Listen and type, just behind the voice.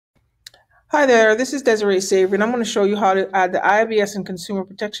Hi there, this is Desiree Savory, and I'm going to show you how to add the IABS and Consumer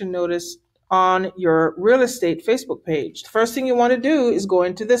Protection Notice on your real estate Facebook page. The first thing you want to do is go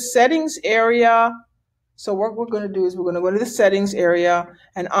into the settings area. So what we're going to do is we're going to go to the settings area,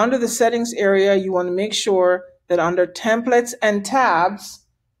 and under the settings area, you want to make sure that under templates and tabs,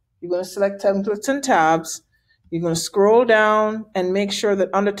 you're going to select templates and tabs. You're going to scroll down and make sure that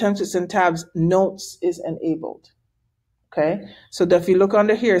under templates and tabs, notes is enabled. Okay, so if you look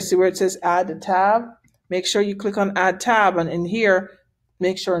under here, see where it says add a tab? Make sure you click on add tab, and in here,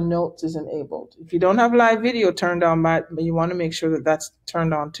 make sure notes is enabled. If you don't have live video turned on, but you want to make sure that that's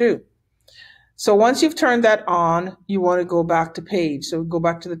turned on too. So once you've turned that on, you want to go back to page. So go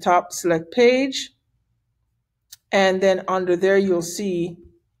back to the top, select page, and then under there, you'll see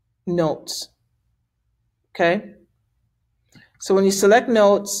notes. Okay, so when you select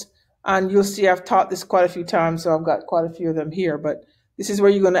notes, and you'll see I've taught this quite a few times, so I've got quite a few of them here, but this is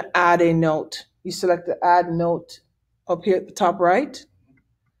where you're going to add a note. You select the add note up here at the top right.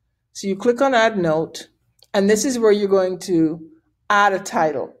 So you click on add note, and this is where you're going to add a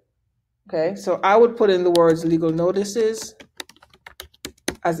title. Okay, so I would put in the words legal notices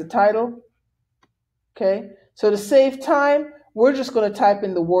as a title. Okay, so to save time, we're just going to type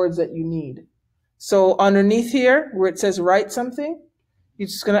in the words that you need. So underneath here, where it says write something, you're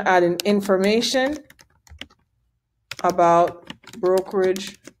just going to add in information about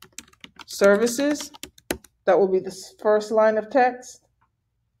brokerage services. That will be the first line of text.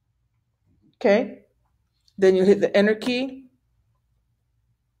 Okay. Then you hit the enter key.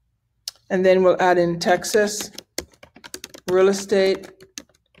 And then we'll add in Texas Real Estate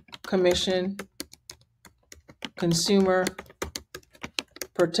Commission Consumer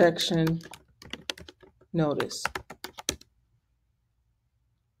Protection Notice.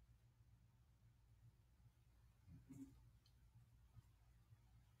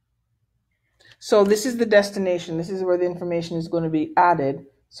 So this is the destination. This is where the information is going to be added.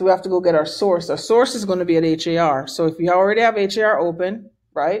 So we have to go get our source. Our source is going to be at HAR. So if you already have HAR open,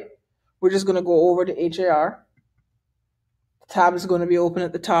 right, we're just going to go over to HAR. The tab is going to be open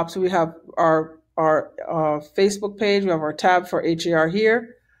at the top. So we have our Facebook page. We have our tab for HAR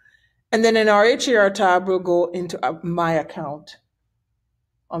here. And then in our HAR tab, we'll go into My Account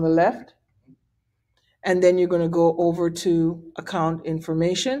on the left. And then you're going to go over to Account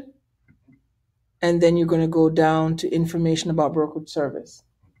Information. And then you're going to go down to information about brokerage service.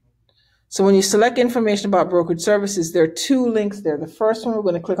 So when you select information about brokerage services, there are two links there. The first one, we're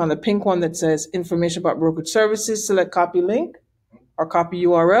going to click on the pink one that says information about brokerage services, select copy link or copy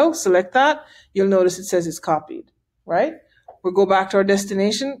URL, select that. You'll notice it says it's copied, right? We'll go back to our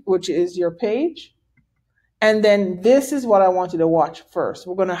destination, which is your page. And then this is what I want you to watch first.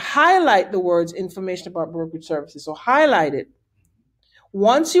 We're going to highlight the words information about brokerage services. So highlight it.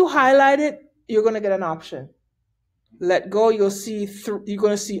 Once you highlight it, you're going to get an option. Let go, you're going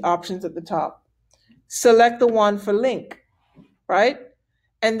to see options at the top. Select the one for link, right?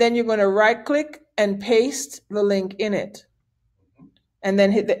 And then you're going to right click and paste the link in it. And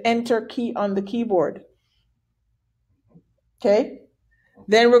then hit the enter key on the keyboard. Okay?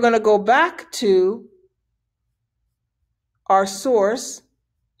 Then we're going to go back to our source,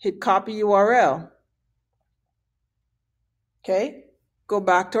 hit copy URL. Okay? Go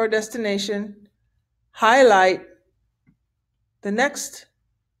back to our destination. Highlight the next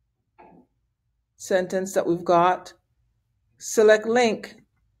sentence that we've got, select link,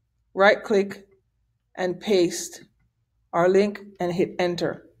 right click, and paste our link and hit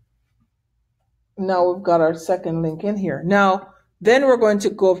enter. Now we've got our second link in here. Now, then we're going to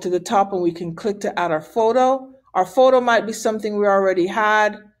go up to the top and we can click to add our photo. Our photo might be something we already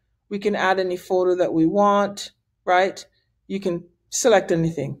had. We can add any photo that we want, right? You can select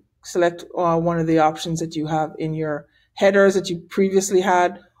anything. Select one of the options that you have in your headers that you previously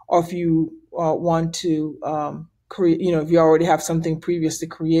had, or if you want to create, if you already have something previously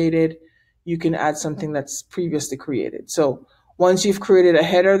created, you can add something that's previously created. So once you've created a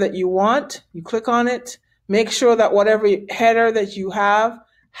header that you want, you click on it. Make sure that whatever header that you have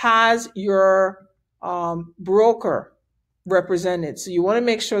has your broker represented. So you want to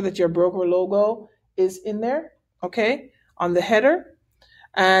make sure that your broker logo is in there, okay, on the header.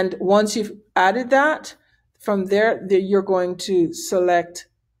 And once you've added that, from there, you're going to select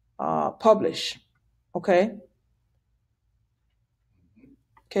publish. Okay.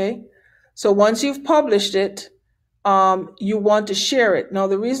 Okay. So once you've published it, you want to share it. Now,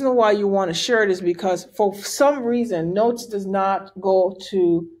 the reason why you want to share it is because for some reason, notes does not go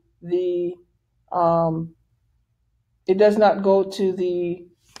to the, it does not go to the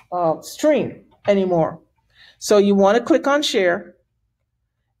stream anymore. So you want to click on share.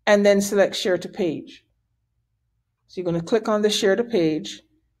 and then select share to page. So you're going to click on the share to page,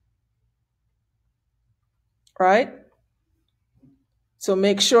 right? So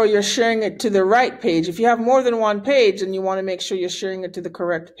make sure you're sharing it to the right page. If you have more than one page, then you want to make sure you're sharing it to the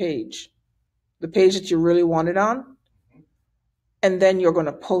correct page, the page that you really want it on. And then you're going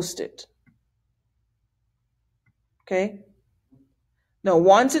to post it. Okay? Now,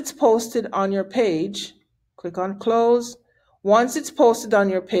 once it's posted on your page, click on close. Once it's posted on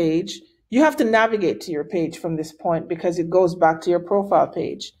your page, you have to navigate to your page from this point because it goes back to your profile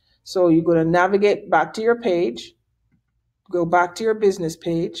page. So you're going to navigate back to your page, go back to your business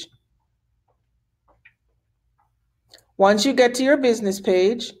page. Once you get to your business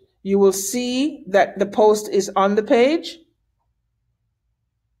page, you will see that the post is on the page.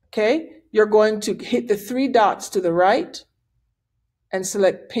 Okay? You're going to hit the 3 dots to the right and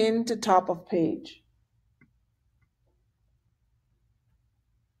select pin to top of page.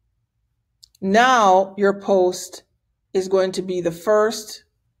 Now your post is going to be the first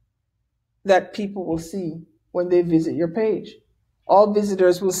that people will see when they visit your page. All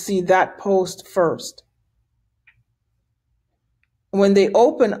visitors will see that post first. When they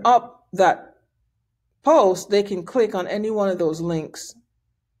open up that post, they can click on any one of those links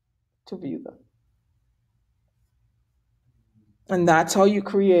to view them. And that's how you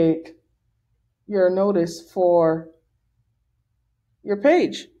create your notice for your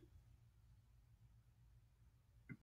page.